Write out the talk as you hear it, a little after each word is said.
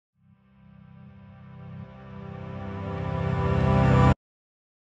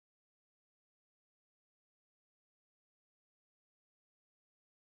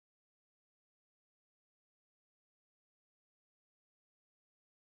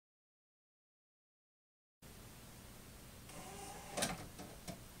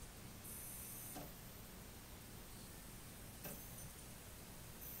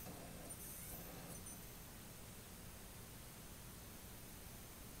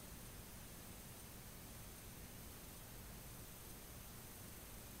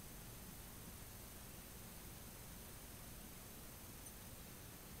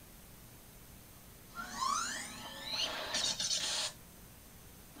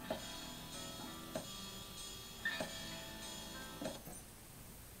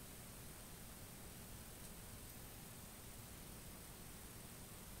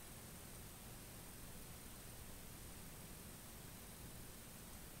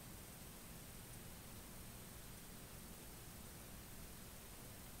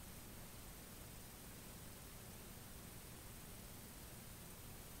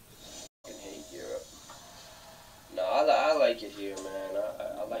like it here, man.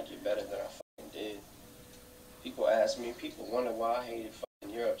 I like it better than I fucking did. People ask me, people wonder why I hated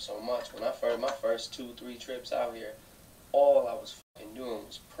fucking Europe so much. When I my first 2, 3 trips out here, all I was fucking doing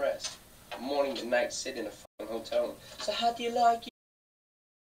was press. Morning to night, sit in a fucking hotel room. So how do you like it?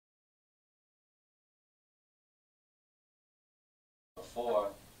 Before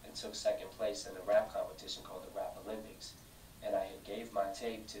and took second place in a rap competition called the Rap Olympics. And I had gave my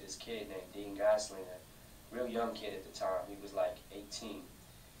tape to this kid named Dean Goslinger, real young kid at the time. He was like 18.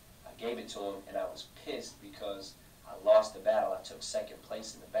 I gave it to him and I was pissed because I lost the battle. I took second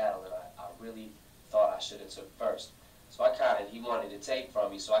place in the battle and I really thought I should have took first. So he wanted the tape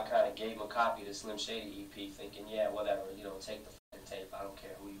from me, so I kind of gave him a copy of the Slim Shady EP thinking, yeah, whatever, you know, take the fucking tape. I don't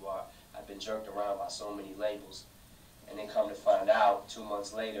care who you are. I've been jerked around by so many labels. And then come to find out, 2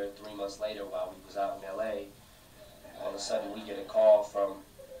 months later, 3 months later, while we was out in L.A., all of a sudden we get a call from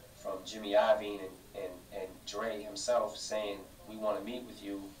Jimmy Iovine and Dre himself saying, we want to meet with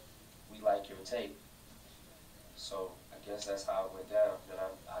you, we like your tape. So I guess that's how it went down. Then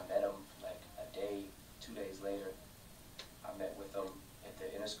I met him like a day, 2 days later. I met with him at the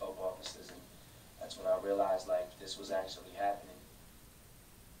Interscope offices, and that's when I realized like this was actually happening.